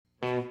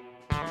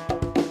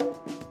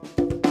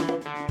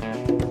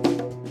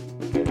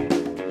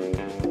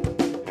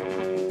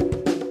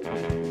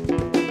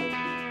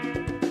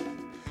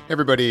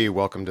Everybody,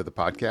 welcome to the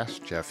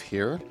podcast. Jeff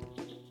here.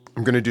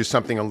 I'm going to do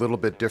something a little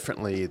bit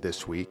differently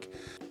this week.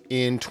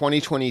 In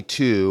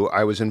 2022,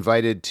 I was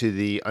invited to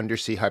the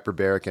Undersea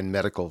Hyperbaric and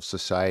Medical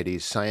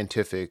Society's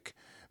scientific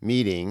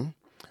meeting.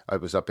 I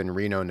was up in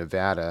Reno,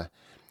 Nevada,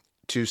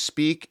 to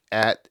speak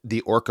at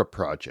the ORCA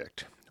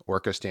project.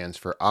 ORCA stands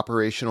for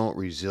Operational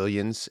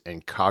Resilience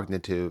and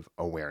Cognitive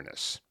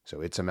Awareness.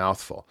 So it's a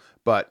mouthful.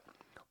 But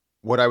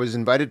what I was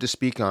invited to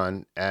speak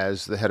on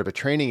as the head of a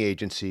training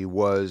agency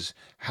was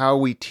how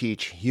we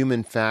teach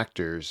human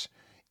factors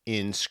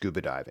in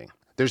scuba diving.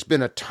 There's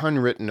been a ton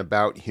written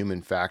about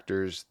human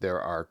factors. There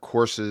are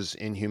courses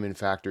in human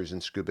factors in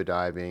scuba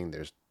diving.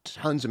 There's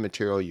tons of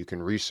material you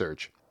can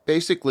research.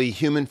 Basically,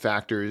 human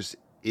factors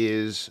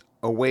is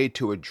a way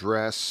to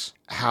address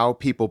how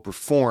people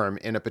perform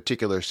in a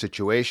particular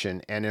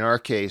situation. And in our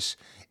case,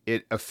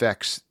 it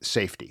affects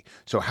safety.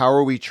 So how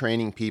are we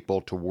training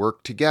people to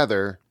work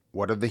together?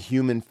 What are the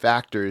human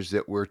factors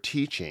that we're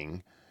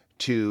teaching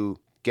to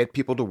get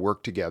people to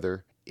work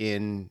together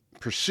in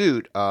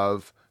pursuit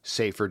of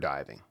safer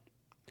diving?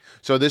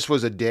 So this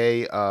was a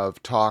day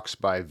of talks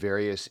by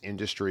various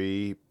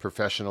industry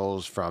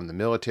professionals from the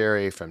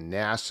military, from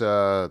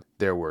NASA.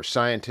 There were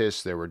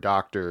scientists, there were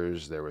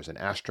doctors, there was an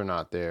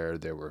astronaut there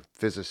were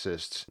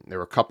physicists. There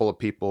were a couple of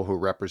people who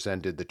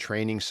represented the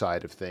training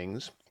side of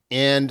things.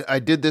 And I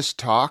did this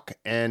talk,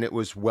 and it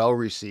was well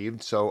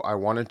received, so I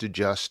wanted to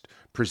just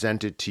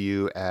present it to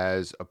you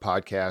as a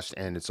podcast,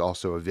 and it's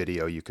also a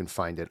video. You can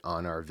find it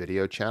on our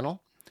video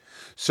channel.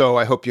 So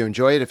I hope you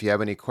enjoy it. If you have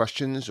any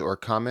questions or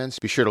comments,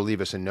 be sure to leave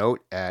us a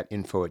note at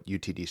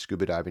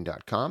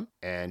info@utdscubadiving.com.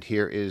 And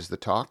here is the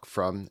talk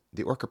from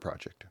the ORCA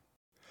project.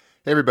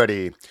 Hey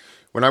everybody,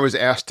 when I was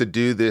asked to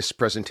do this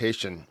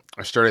presentation,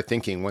 I started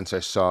thinking, once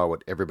I saw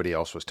what everybody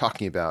else was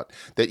talking about,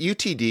 that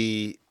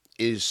UTD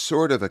is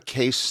sort of a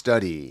case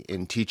study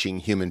in teaching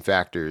human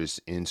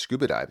factors in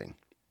scuba diving.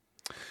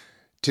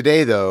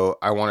 Today, though,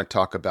 I want to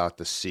talk about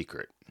the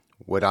secret.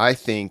 What I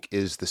think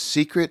is the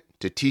secret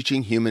to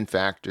teaching human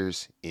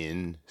factors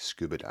in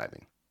scuba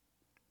diving.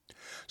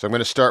 So I'm going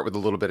to start with a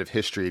little bit of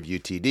history of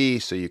UTD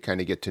so you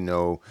kind of get to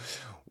know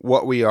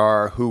what we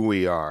are, who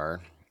we are.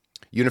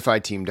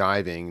 Unified Team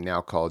Diving,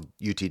 now called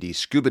UTD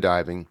Scuba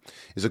Diving,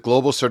 is a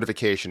global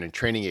certification and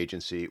training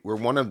agency. We're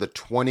one of the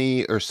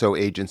 20 or so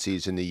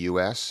agencies in the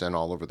U.S. and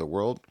all over the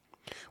world.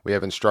 We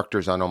have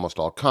instructors on almost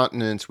all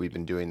continents. We've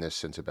been doing this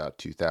since about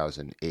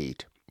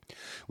 2008.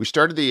 We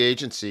started the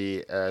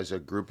agency as a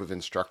group of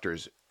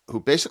instructors who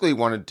basically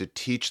wanted to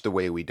teach the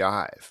way we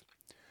dive.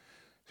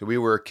 So we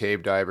were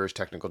cave divers,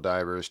 technical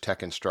divers,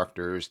 tech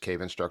instructors,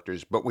 cave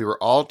instructors, but we were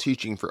all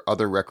teaching for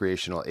other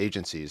recreational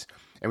agencies,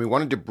 and we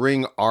wanted to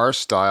bring our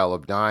style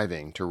of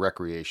diving to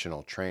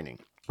recreational training.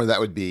 Or that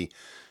would be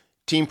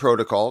team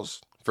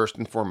protocols, first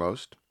and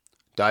foremost,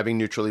 diving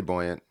neutrally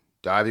buoyant,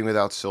 diving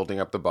without silting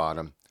up the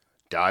bottom,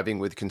 diving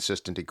with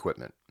consistent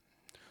equipment.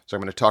 So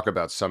I'm going to talk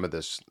about some of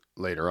this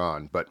later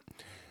on, but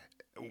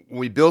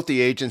we built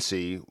the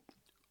agency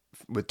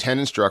with 10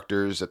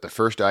 instructors at the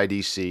first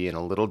IDC in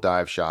a little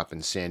dive shop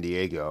in San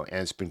Diego,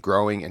 and it's been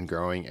growing and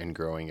growing and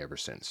growing ever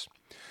since.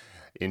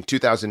 In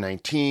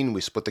 2019, we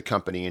split the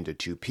company into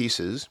two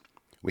pieces.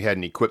 We had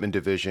an equipment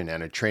division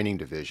and a training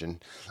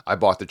division. I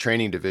bought the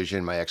training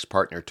division. My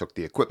ex-partner took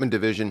the equipment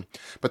division.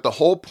 But the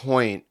whole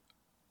point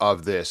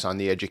of this on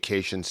the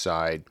education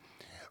side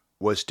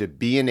was to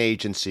be an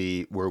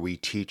agency where we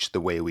teach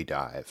the way we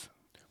dive.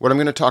 What I'm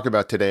going to talk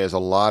about today is a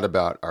lot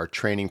about our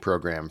training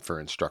program for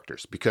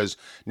instructors, because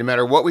no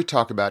matter what we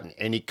talk about in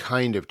any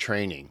kind of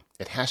training,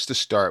 it has to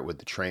start with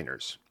the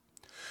trainers.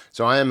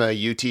 So I am a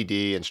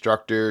UTD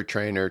instructor,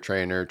 trainer.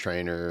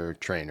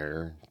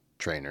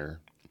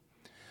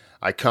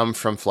 I come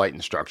from flight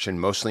instruction,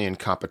 mostly in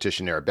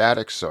competition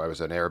aerobatics, so I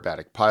was an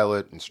aerobatic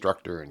pilot,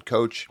 instructor, and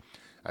coach.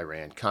 I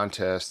ran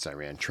contests, I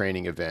ran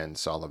training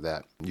events, all of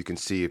that. You can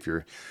see if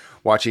you're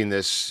watching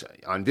this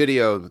on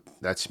video,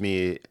 that's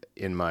me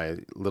in my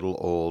little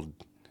old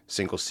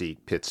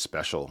single-seat Pitts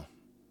Special.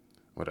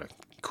 What a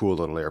cool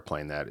little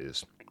airplane that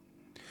is.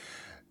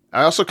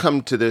 I also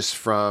come to this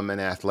from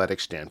an athletic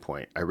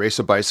standpoint. I race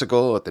a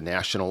bicycle at the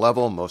national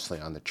level, mostly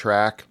on the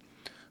track.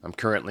 I'm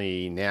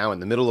currently now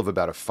in the middle of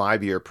about a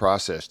 5-year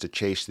process to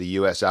chase the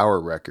U.S. hour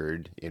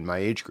record in my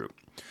age group.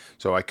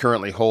 So I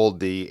currently hold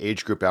the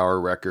age group hour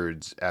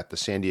records at the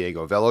San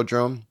Diego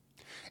Velodrome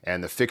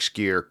and the fixed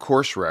gear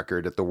course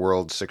record at the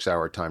World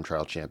 6-Hour Time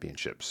Trial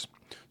Championships.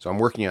 So I'm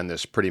working on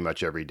this pretty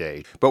much every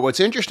day. But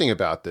what's interesting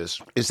about this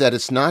is that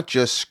it's not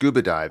just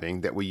scuba diving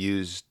that we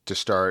use to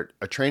start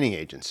a training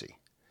agency.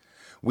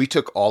 We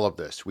took all of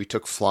this. We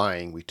took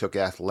flying, we took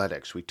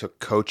athletics, we took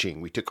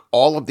coaching, we took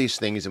all of these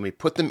things and we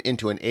put them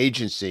into an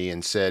agency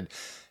and said,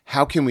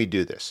 how can we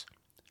do this?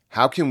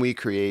 How can we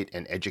create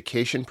an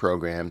education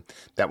program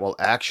that will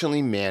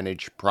actually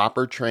manage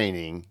proper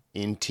training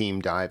in team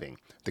diving?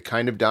 The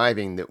kind of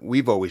diving that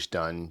we've always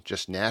done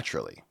just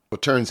naturally.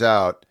 It turns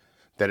out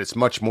that it's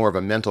much more of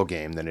a mental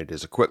game than it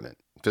is equipment,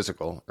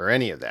 physical, or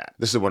any of that.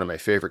 This is one of my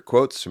favorite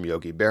quotes from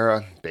Yogi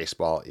Berra.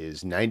 Baseball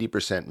is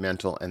 90%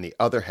 mental and the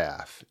other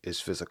half is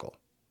physical.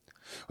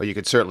 Well, you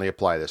could certainly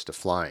apply this to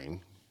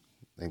flying.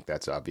 I think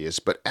that's obvious,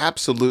 but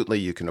absolutely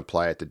you can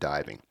apply it to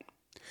diving.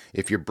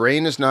 If your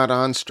brain is not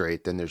on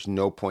straight, then there's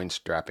no point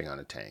strapping on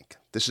a tank.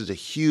 This is a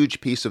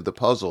huge piece of the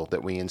puzzle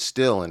that we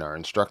instill in our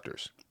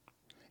instructors.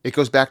 It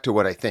goes back to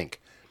what I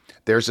think.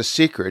 There's a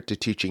secret to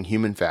teaching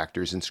human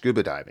factors in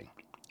scuba diving,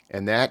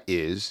 and that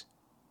is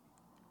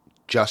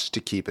just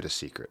to keep it a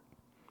secret.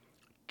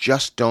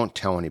 Just don't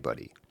tell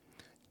anybody.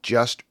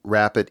 Just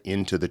wrap it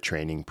into the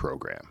training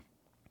program.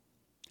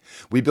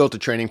 We built a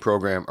training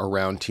program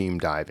around team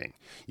diving.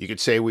 You could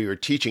say we were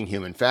teaching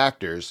human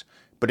factors,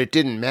 but it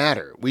didn't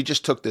matter. We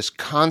just took this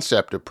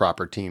concept of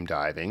proper team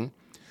diving,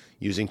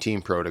 using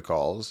team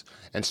protocols,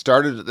 and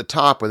started at the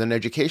top with an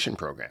education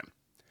program.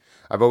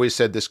 I've always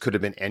said this could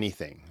have been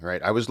anything,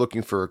 right? I was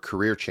looking for a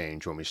career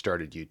change when we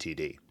started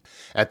UTD.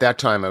 At that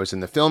time, I was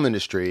in the film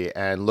industry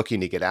and looking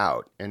to get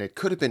out, and it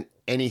could have been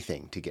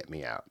anything to get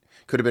me out.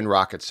 Could have been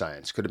rocket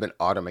science, could have been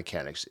auto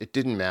mechanics. It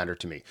didn't matter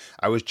to me.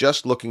 I was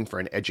just looking for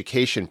an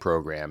education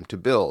program to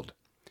build.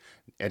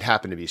 It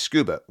happened to be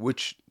scuba,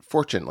 which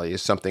fortunately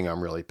is something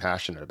I'm really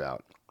passionate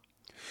about.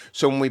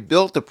 So when we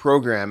built the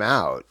program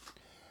out,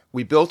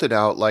 we built it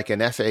out like an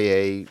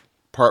FAA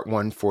Part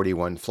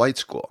 141 flight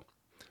school.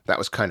 That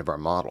was kind of our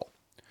model.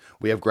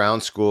 We have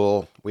ground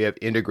school, we have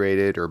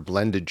integrated or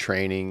blended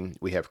training,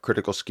 we have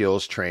critical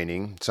skills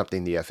training,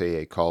 something the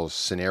FAA calls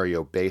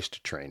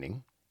scenario-based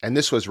training. And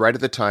this was right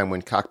at the time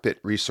when cockpit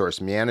resource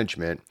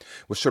management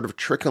was sort of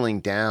trickling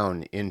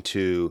down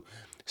into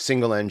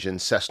single-engine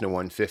Cessna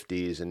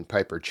 150s and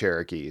Piper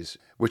Cherokees,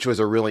 which was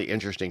a really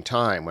interesting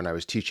time when I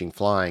was teaching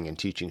flying and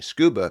teaching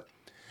scuba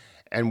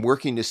and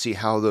working to see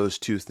how those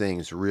two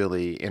things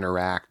really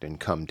interact and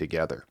come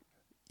together.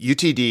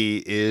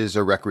 UTD is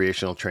a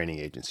recreational training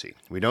agency.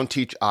 We don't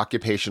teach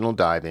occupational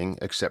diving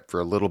except for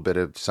a little bit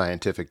of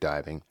scientific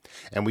diving,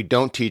 and we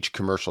don't teach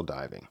commercial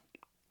diving.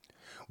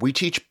 We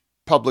teach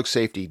public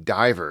safety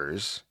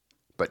divers,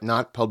 but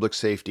not public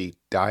safety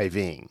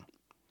diving.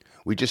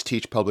 We just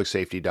teach public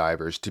safety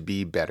divers to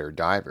be better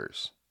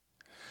divers.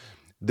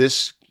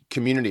 This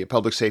community of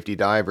public safety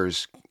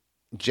divers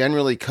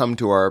generally come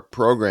to our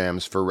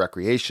programs for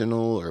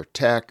recreational or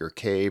tech or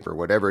cave or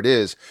whatever it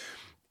is.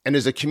 And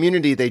as a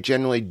community, they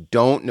generally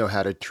don't know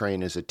how to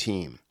train as a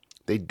team.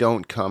 They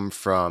don't come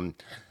from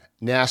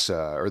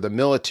NASA or the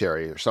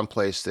military or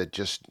someplace that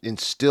just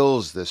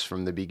instills this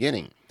from the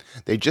beginning.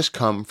 They just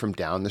come from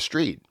down the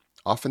street.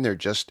 Often they're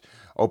just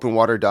open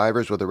water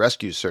divers with a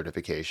rescue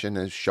certification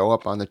and show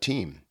up on the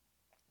team.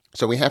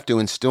 So we have to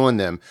instill in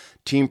them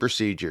team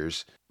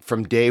procedures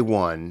from day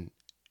one.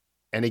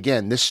 And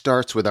again, this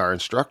starts with our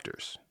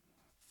instructors.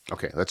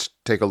 Okay, let's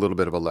take a little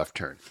bit of a left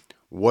turn.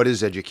 What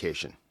is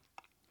education?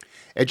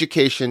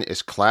 Education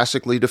is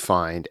classically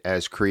defined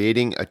as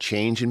creating a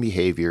change in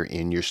behavior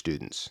in your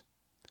students.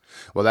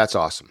 Well, that's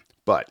awesome.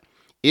 But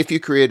if you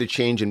create a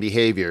change in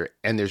behavior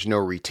and there's no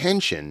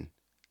retention,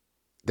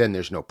 then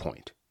there's no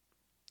point.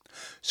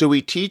 So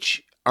we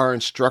teach our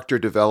instructor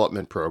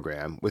development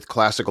program with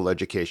classical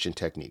education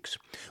techniques.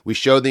 We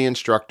show the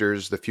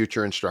instructors, the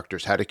future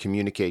instructors, how to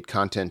communicate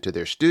content to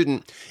their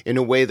student in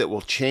a way that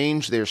will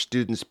change their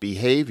students'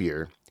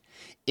 behavior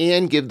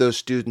and give those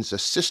students a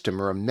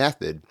system or a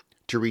method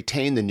to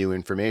retain the new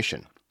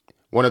information.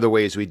 One of the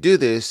ways we do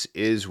this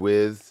is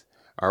with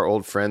our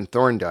old friend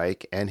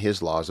Thorndike and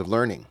his laws of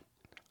learning.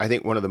 I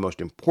think one of the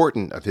most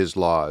important of his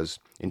laws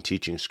in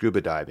teaching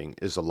scuba diving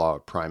is the law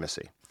of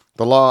primacy.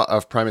 The law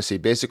of primacy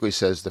basically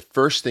says the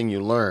first thing you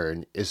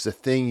learn is the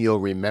thing you'll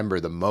remember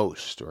the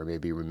most, or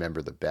maybe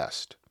remember the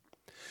best.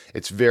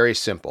 It's very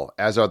simple,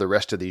 as are the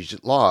rest of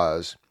these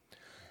laws,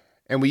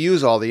 and we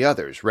use all the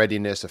others: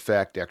 readiness,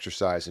 effect,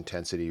 exercise,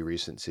 intensity,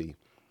 recency.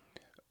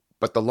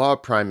 But the law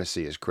of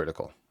primacy is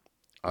critical.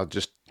 I'll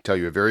just tell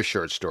you a very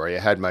short story. I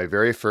had my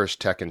very first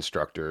tech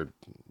instructor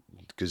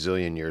a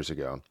gazillion years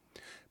ago,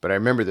 but I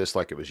remember this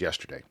like it was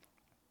yesterday.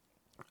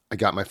 I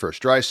got my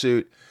first dry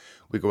suit.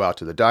 We go out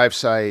to the dive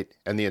site,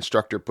 and the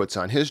instructor puts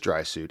on his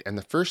dry suit, and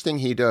the first thing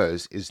he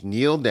does is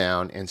kneel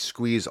down and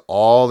squeeze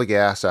all the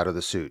gas out of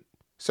the suit.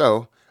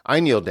 So I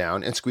kneel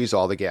down and squeeze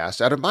all the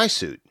gas out of my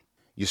suit.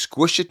 You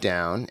squish it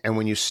down, and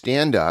when you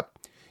stand up,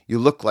 you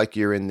look like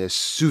you're in this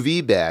sous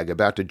vide bag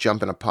about to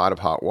jump in a pot of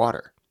hot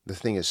water. The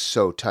thing is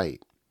so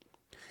tight.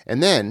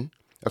 And then,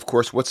 of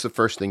course, what's the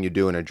first thing you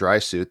do in a dry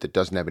suit that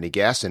doesn't have any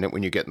gas in it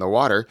when you get in the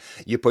water?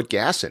 You put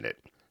gas in it.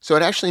 So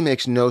it actually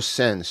makes no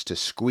sense to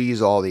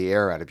squeeze all the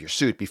air out of your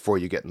suit before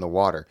you get in the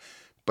water.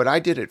 But I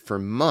did it for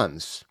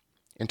months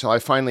until I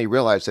finally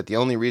realized that the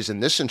only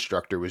reason this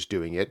instructor was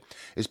doing it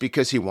is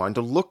because he wanted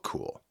to look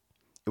cool.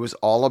 It was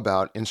all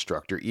about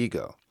instructor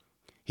ego.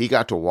 He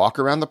got to walk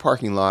around the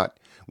parking lot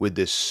with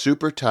this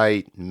super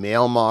tight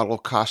male model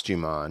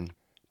costume on,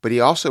 but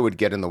he also would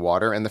get in the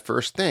water, and the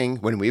first thing,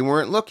 when we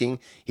weren't looking,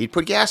 he'd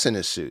put gas in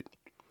his suit.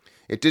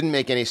 It didn't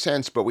make any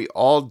sense, but we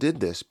all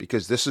did this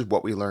because this is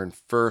what we learned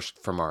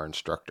first from our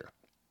instructor.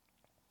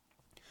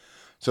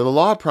 So the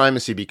law of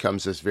primacy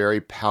becomes this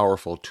very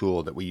powerful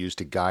tool that we use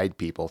to guide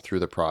people through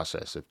the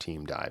process of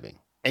team diving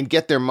and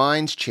get their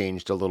minds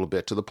changed a little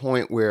bit to the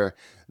point where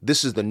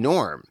this is the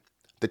norm.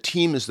 The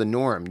team is the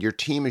norm. Your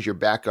team is your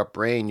backup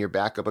brain, your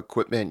backup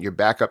equipment, your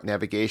backup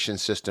navigation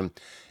system.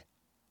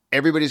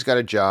 Everybody's got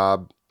a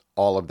job,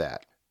 all of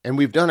that. And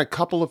we've done a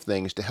couple of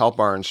things to help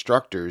our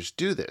instructors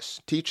do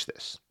this, teach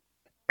this.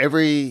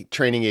 Every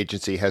training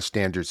agency has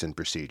standards and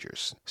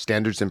procedures.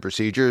 Standards and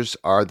procedures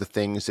are the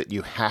things that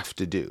you have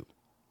to do.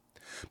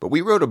 But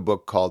we wrote a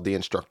book called The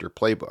Instructor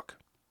Playbook.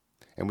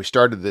 And we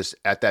started this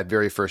at that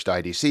very first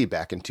IDC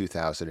back in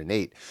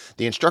 2008.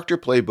 The Instructor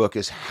Playbook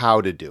is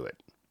how to do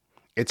it.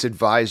 It's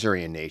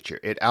advisory in nature.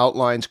 It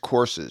outlines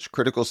courses,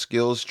 critical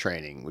skills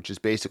training, which is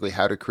basically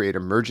how to create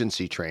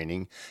emergency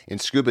training in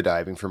scuba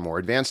diving for more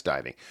advanced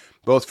diving,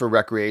 both for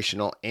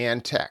recreational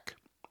and tech.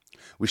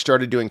 We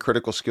started doing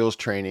critical skills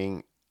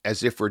training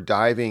as if we're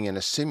diving in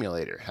a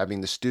simulator,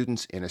 having the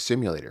students in a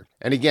simulator.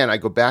 And again, I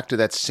go back to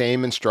that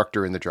same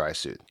instructor in the dry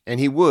suit. And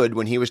he would,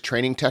 when he was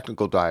training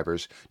technical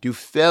divers, do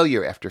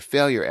failure after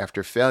failure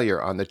after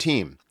failure on the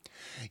team.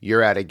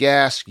 You're out of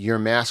gas, your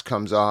mask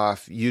comes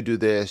off, you do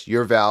this,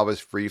 your valve is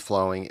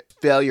free-flowing,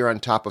 failure on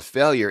top of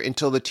failure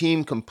until the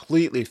team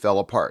completely fell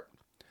apart.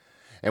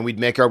 And we'd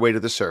make our way to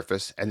the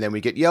surface, and then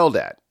we get yelled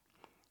at.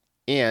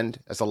 And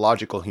as a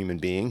logical human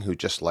being who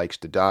just likes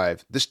to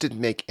dive, this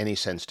didn't make any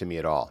sense to me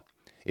at all.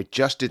 It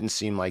just didn't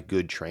seem like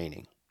good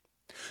training.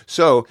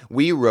 So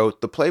we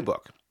wrote the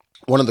playbook.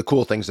 One of the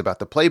cool things about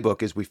the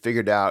playbook is we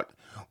figured out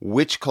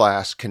which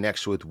class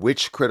connects with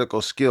which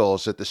critical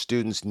skills that the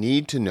students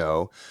need to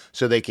know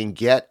so they can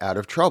get out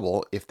of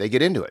trouble if they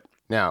get into it.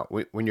 Now,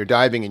 when you're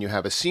diving and you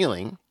have a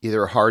ceiling,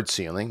 either a hard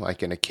ceiling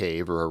like in a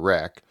cave or a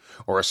wreck,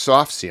 or a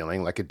soft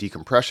ceiling like a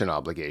decompression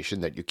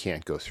obligation that you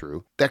can't go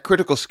through, that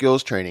critical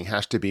skills training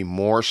has to be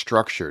more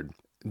structured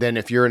than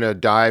if you're in a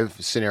dive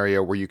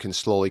scenario where you can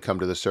slowly come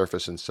to the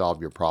surface and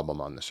solve your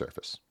problem on the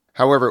surface.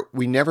 However,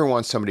 we never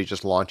want somebody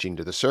just launching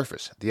to the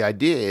surface. The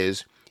idea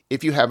is,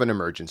 if you have an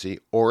emergency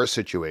or a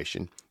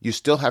situation, you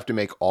still have to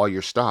make all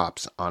your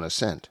stops on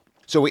ascent.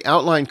 So we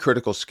outline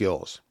critical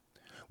skills.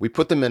 We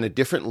put them in a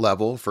different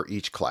level for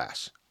each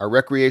class. Our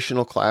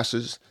recreational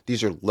classes,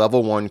 these are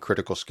level 1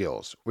 critical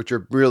skills, which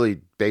are really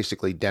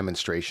basically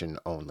demonstration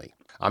only.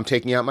 I'm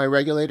taking out my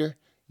regulator,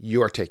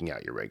 you're taking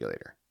out your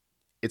regulator.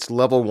 It's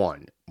level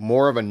 1,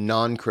 more of a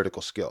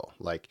non-critical skill.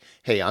 Like,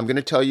 hey, I'm going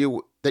to tell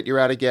you that you're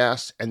out of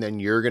gas, and then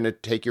you're going to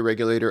take your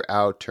regulator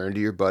out, turn to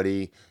your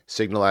buddy,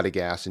 signal out of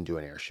gas, and do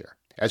an air share.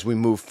 As we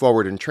move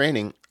forward in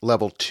training,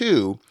 level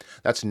 2,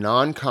 that's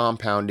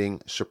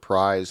non-compounding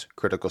surprise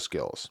critical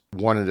skills,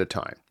 one at a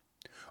time.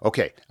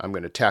 Okay, I'm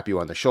going to tap you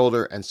on the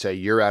shoulder and say,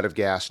 you're out of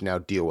gas, now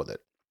deal with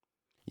it.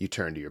 You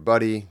turn to your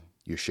buddy,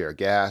 you share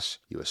gas,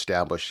 you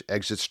establish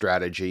exit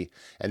strategy,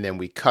 and then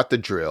we cut the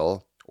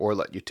drill or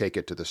let you take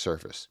it to the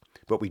surface.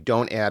 But we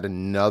don't add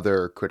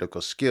another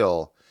critical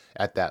skill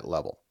at that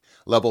level.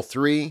 Level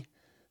 3,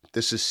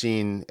 this is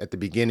seen at the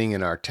beginning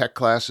in our tech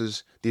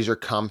classes. These are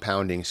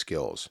compounding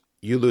skills.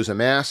 You lose a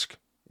mask,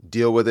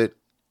 deal with it,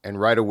 and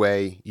right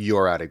away,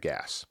 you're out of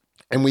gas.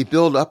 And we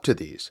build up to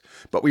these,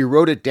 but we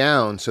wrote it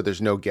down so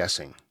there's no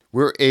guessing.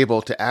 We're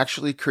able to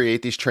actually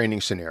create these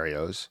training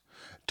scenarios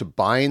to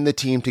bind the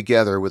team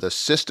together with a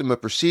system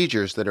of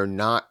procedures that are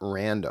not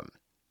random.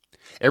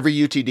 Every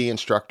UTD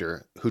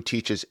instructor who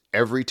teaches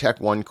every Tech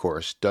 1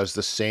 course does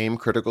the same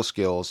critical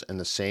skills in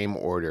the same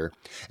order,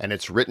 and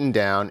it's written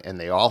down, and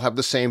they all have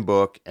the same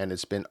book, and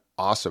it's been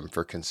awesome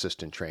for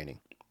consistent training.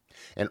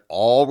 And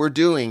all we're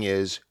doing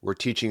is we're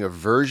teaching a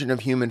version of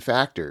human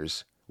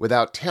factors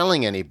without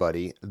telling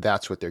anybody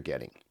that's what they're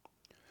getting.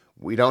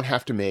 We don't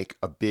have to make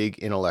a big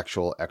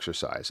intellectual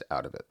exercise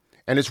out of it.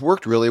 And it's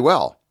worked really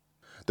well.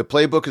 The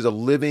playbook is a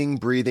living,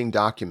 breathing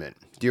document.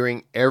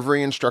 During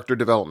every instructor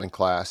development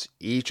class,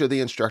 each of the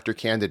instructor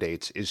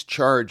candidates is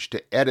charged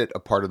to edit a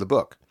part of the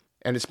book.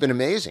 And it's been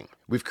amazing.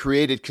 We've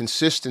created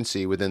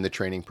consistency within the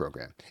training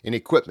program. In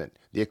equipment,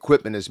 the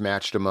equipment is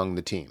matched among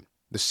the team.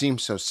 This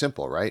seems so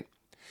simple, right?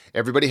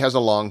 Everybody has a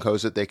long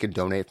hose that they can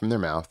donate from their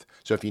mouth.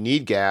 So if you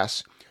need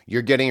gas,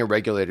 you're getting a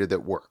regulator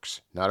that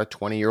works, not a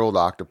 20-year-old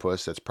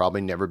octopus that's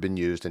probably never been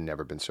used and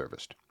never been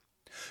serviced.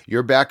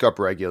 Your backup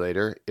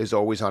regulator is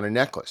always on a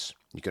necklace.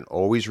 You can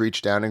always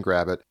reach down and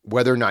grab it,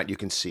 whether or not you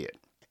can see it.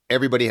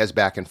 Everybody has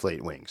back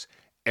inflate wings.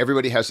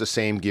 Everybody has the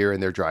same gear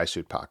in their dry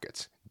suit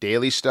pockets.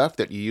 Daily stuff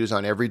that you use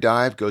on every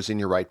dive goes in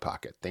your right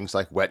pocket, things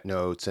like wet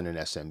notes and an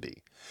SMB.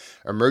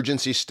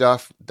 Emergency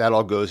stuff, that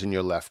all goes in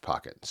your left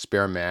pocket.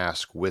 Spare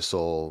mask,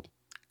 whistle,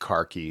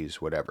 car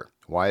keys, whatever.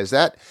 Why is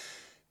that?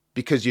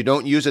 Because you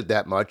don't use it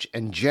that much,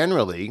 and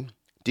generally,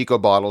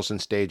 deco bottles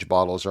and stage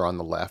bottles are on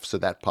the left, so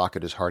that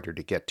pocket is harder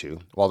to get to,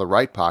 while the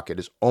right pocket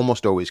is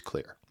almost always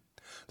clear.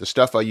 The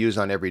stuff I use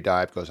on every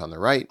dive goes on the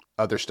right,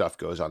 other stuff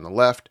goes on the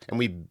left, and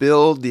we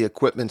build the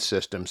equipment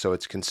system so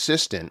it's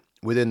consistent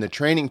within the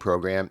training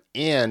program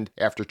and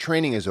after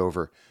training is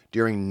over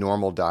during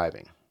normal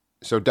diving.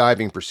 So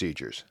diving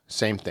procedures,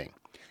 same thing.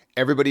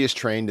 Everybody is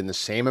trained in the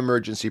same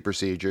emergency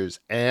procedures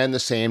and the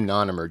same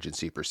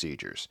non-emergency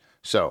procedures.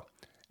 So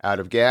out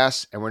of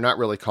gas, and we're not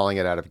really calling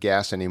it out of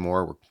gas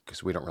anymore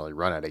because we don't really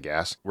run out of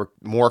gas. We're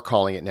more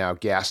calling it now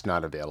gas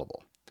not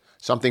available.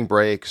 Something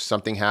breaks,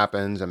 something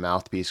happens, a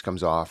mouthpiece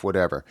comes off,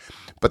 whatever.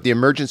 But the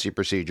emergency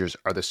procedures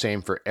are the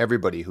same for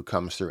everybody who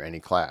comes through any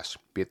class,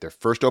 be it their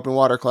first open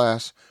water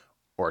class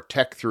or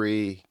Tech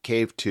 3,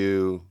 Cave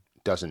 2,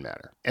 doesn't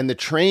matter. And the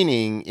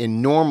training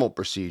in normal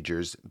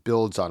procedures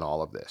builds on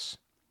all of this.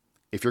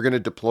 If you're going to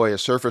deploy a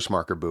surface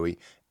marker buoy,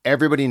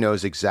 everybody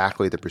knows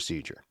exactly the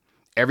procedure.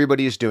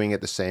 Everybody is doing it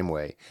the same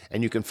way,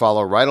 and you can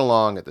follow right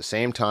along at the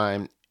same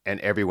time, and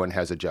everyone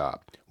has a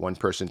job. One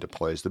person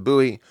deploys the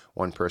buoy,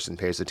 one person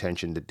pays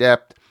attention to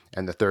depth,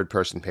 and the third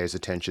person pays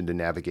attention to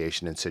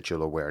navigation and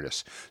situational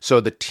awareness. So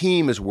the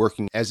team is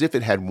working as if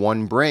it had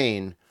one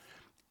brain.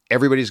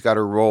 Everybody's got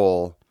a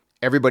role.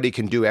 Everybody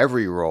can do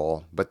every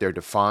role, but they're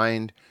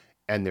defined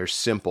and they're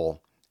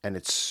simple, and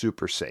it's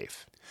super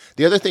safe.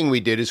 The other thing we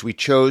did is we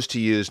chose to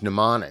use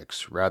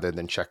mnemonics rather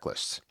than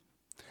checklists.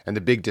 And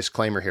the big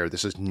disclaimer here,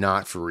 this is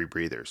not for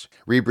rebreathers.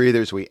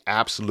 Rebreathers, we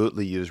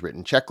absolutely use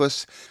written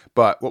checklists,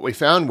 but what we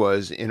found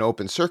was in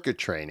open circuit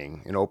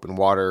training, in open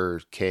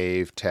water,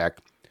 cave, tech,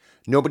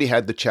 nobody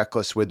had the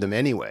checklists with them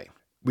anyway.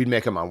 We'd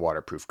make them on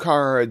waterproof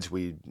cards,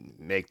 we'd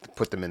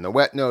put them in the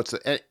wet notes.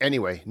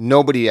 Anyway,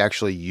 nobody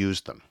actually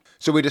used them.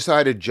 So we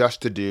decided just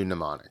to do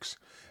mnemonics.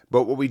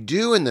 But what we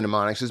do in the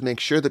mnemonics is make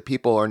sure that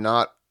people are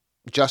not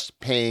just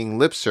paying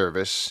lip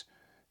service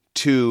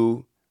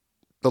to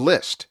the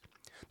list,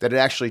 that it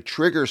actually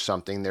triggers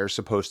something they're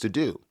supposed to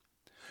do.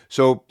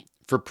 So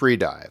for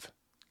pre-dive,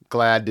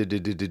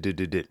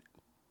 GLAD,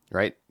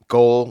 right?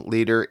 Goal,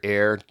 leader,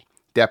 air,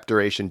 depth,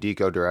 duration,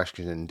 deco,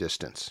 direction, and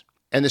distance.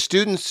 And the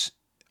students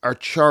are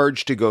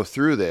charged to go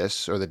through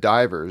this, or the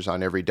divers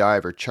on every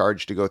dive are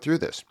charged to go through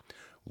this.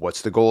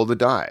 What's the goal of the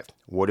dive?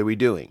 What are we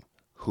doing?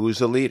 Who's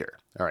the leader?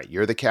 All right,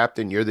 you're the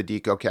captain, you're the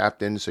deco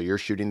captain, so you're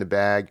shooting the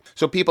bag.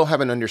 So people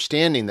have an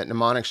understanding that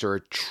mnemonics are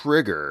a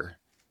trigger,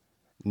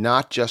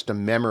 not just a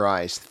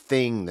memorized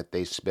thing that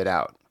they spit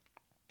out.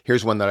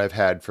 Here's one that I've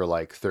had for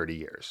like 30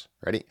 years.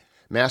 Ready?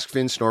 Mask,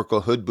 fin,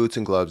 snorkel, hood, boots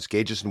and gloves,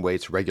 gauges and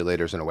weights,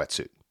 regulators, and a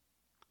wetsuit.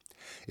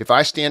 If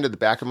I stand at the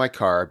back of my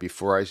car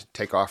before I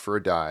take off for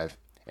a dive,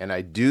 and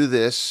I do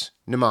this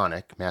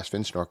mnemonic, mask,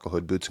 fin, snorkel,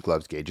 hood, boots and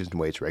gloves, gauges and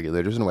weights,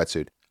 regulators, and a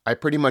wetsuit, I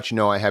pretty much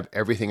know I have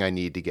everything I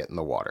need to get in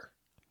the water.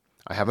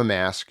 I have a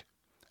mask,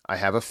 I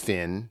have a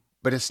fin,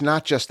 but it's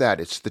not just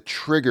that, it's the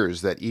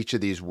triggers that each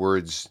of these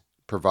words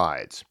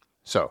provides.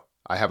 So,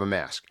 I have a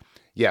mask.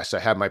 Yes, I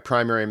have my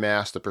primary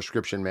mask, the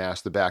prescription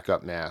mask, the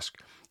backup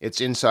mask. It's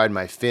inside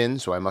my fin,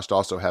 so I must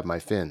also have my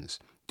fins.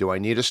 Do I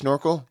need a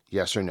snorkel?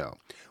 Yes or no?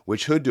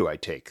 Which hood do I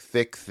take?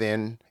 Thick,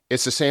 thin?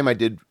 It's the same I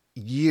did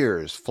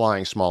years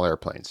flying small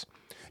airplanes.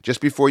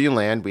 Just before you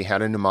land, we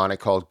had a mnemonic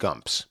called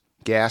GUMPS.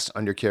 Gas,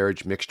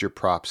 undercarriage, mixture,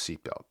 prop,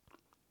 seatbelt.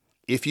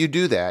 If you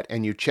do that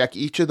and you check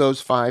each of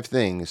those 5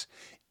 things,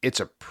 it's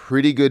a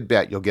pretty good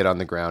bet you'll get on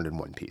the ground in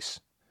one piece.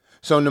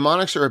 So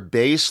mnemonics are a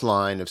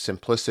baseline of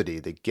simplicity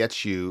that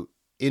gets you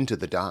into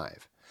the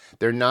dive.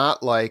 They're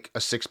not like a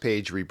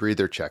 6-page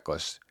rebreather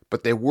checklist,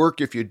 but they work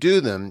if you do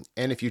them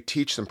and if you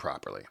teach them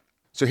properly.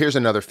 So here's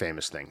another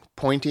famous thing,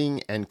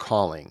 pointing and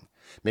calling,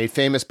 made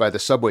famous by the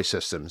subway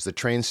systems, the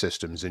train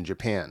systems in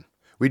Japan.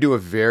 We do a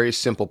very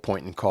simple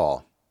point and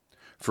call.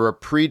 For a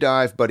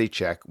pre-dive buddy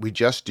check, we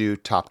just do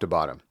top to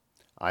bottom.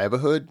 I have a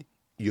hood,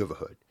 you have a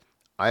hood.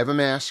 I have a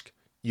mask,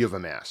 you have a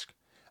mask.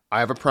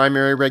 I have a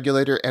primary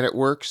regulator and it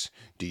works.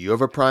 Do you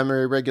have a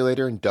primary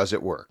regulator and does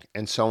it work?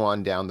 And so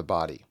on down the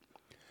body.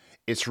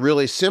 It's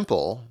really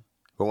simple,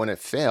 but when it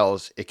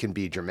fails, it can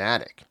be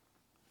dramatic.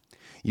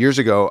 Years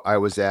ago, I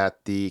was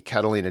at the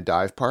Catalina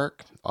Dive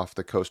Park off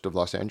the coast of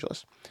Los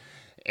Angeles.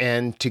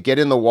 And to get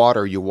in the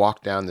water, you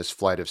walk down this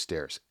flight of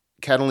stairs.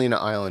 Catalina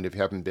Island, if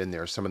you haven't been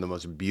there, is some of the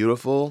most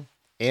beautiful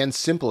and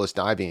simplest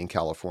diving in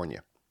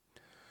California.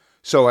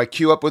 So I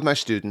queue up with my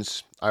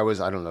students. I was,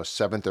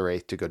 7th or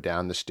 8th to go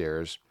down the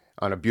stairs.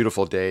 On a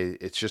beautiful day,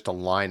 it's just a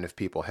line of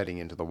people heading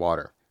into the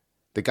water.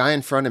 The guy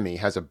in front of me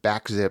has a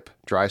back zip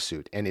dry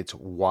suit, and it's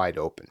wide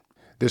open.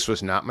 This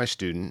was not my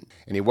student,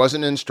 and he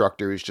wasn't an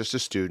instructor. He was just a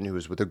student who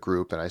was with a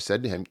group, and I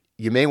said to him,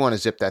 you may want to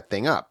zip that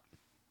thing up.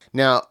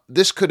 Now,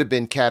 this could have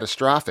been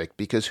catastrophic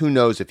because who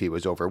knows if he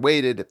was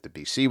overweighted, if the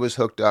BC was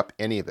hooked up,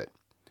 any of it.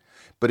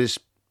 But his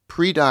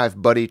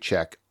pre-dive buddy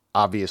check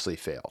obviously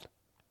failed.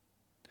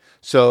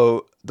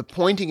 So the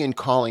pointing and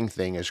calling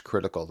thing is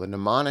critical. The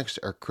mnemonics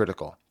are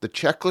critical. The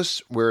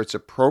checklists, where it's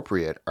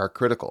appropriate, are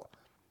critical.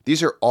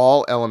 These are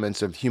all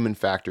elements of human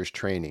factors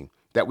training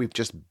that we've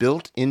just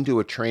built into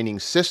a training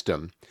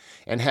system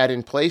and had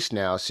in place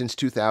now since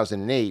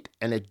 2008,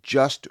 and it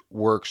just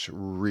works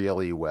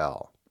really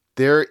well.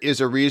 There is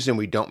a reason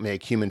we don't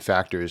make human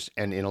factors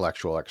an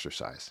intellectual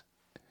exercise,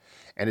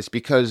 and it's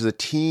because the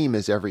team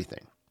is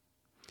everything.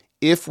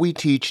 If we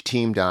teach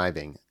team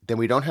diving, then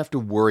we don't have to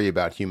worry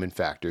about human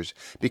factors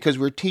because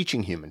we're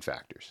teaching human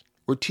factors.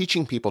 We're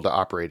teaching people to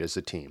operate as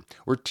a team.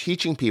 We're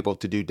teaching people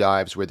to do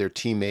dives where their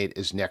teammate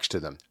is next to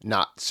them,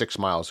 not 6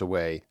 miles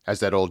away, as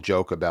that old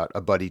joke about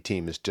a buddy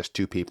team is just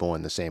 2 people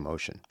in the same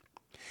ocean.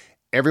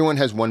 Everyone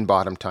has one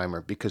bottom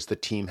timer because the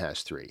team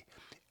has 3.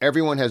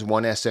 Everyone has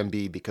one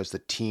SMB because the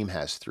team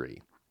has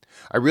 3.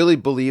 I really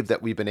believe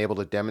that we've been able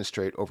to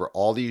demonstrate over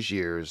all these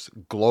years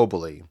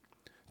globally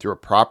through a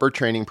proper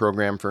training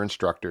program for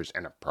instructors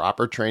and a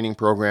proper training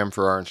program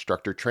for our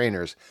instructor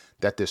trainers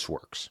that this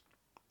works.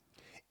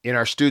 In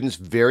our students'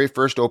 very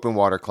first open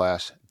water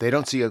class, they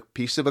don't see a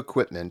piece of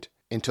equipment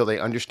until they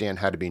understand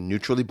how to be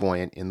neutrally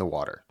buoyant in the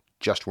water,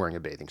 just wearing a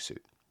bathing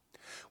suit.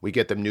 We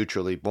get them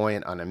neutrally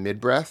buoyant on a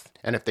mid-breath,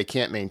 and if they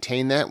can't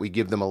maintain that, we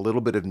give them a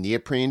little bit of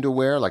neoprene to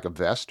wear, like a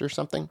vest or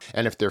something.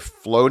 And if they're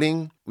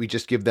floating, we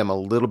just give them a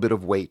little bit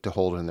of weight to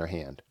hold in their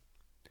hand.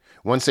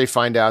 Once they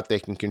find out they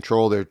can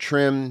control their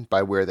trim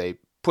by where they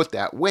put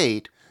that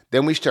weight,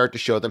 then we start to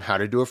show them how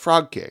to do a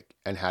frog kick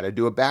and how to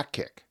do a back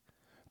kick.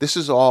 This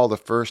is all the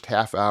first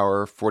half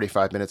hour,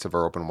 45 minutes of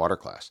our open water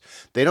class.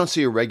 They don't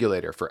see a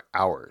regulator for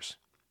hours.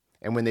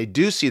 And when they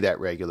do see that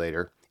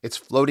regulator, it's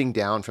floating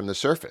down from the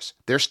surface.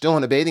 They're still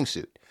in a bathing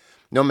suit.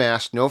 No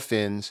mask, no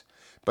fins,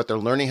 but they're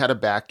learning how to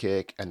back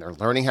kick, and they're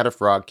learning how to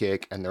frog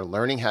kick, and they're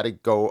learning how to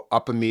go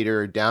up a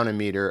meter, down a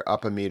meter,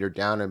 up a meter,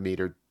 down a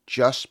meter,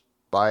 just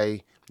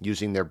by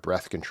using their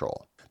breath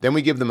control. Then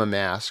we give them a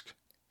mask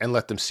and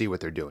let them see what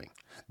they're doing.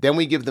 Then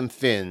we give them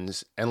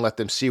fins and let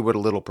them see what a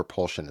little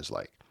propulsion is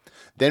like.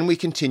 Then we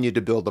continue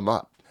to build them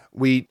up.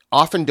 We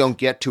often don't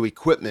get to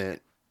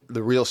equipment,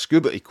 the real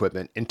scuba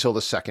equipment, until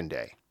the second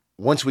day.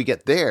 Once we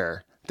get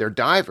there, they're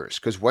divers,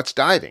 because what's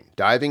diving?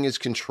 Diving is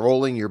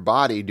controlling your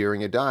body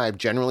during a dive,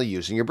 generally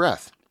using your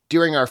breath.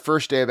 During our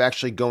first day of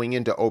actually going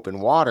into open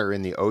water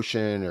in the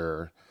ocean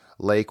or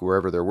lake,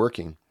 wherever they're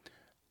working,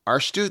 our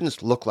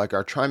students look like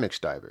our Trimix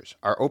divers.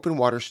 Our open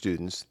water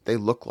students, they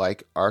look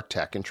like our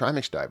tech and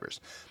Trimix divers.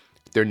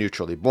 They're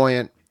neutrally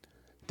buoyant,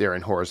 they're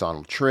in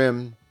horizontal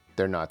trim,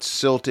 they're not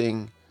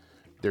silting,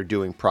 they're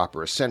doing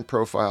proper ascent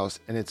profiles,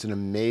 and it's an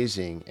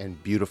amazing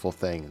and beautiful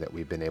thing that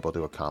we've been able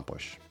to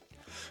accomplish.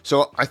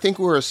 So I think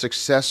we're a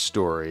success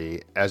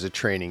story as a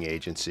training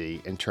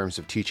agency in terms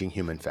of teaching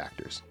human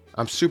factors.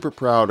 I'm super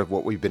proud of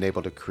what we've been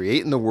able to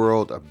create in the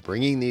world of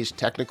bringing these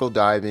technical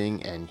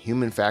diving and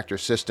human factor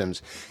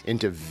systems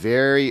into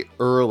very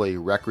early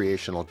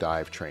recreational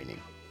dive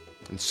training.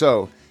 And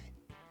so,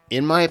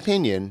 in my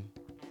opinion,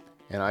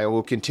 and I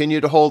will continue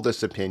to hold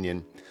this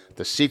opinion,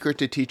 the secret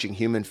to teaching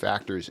human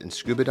factors in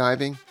scuba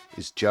diving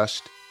is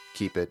just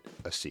keep it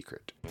a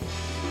secret.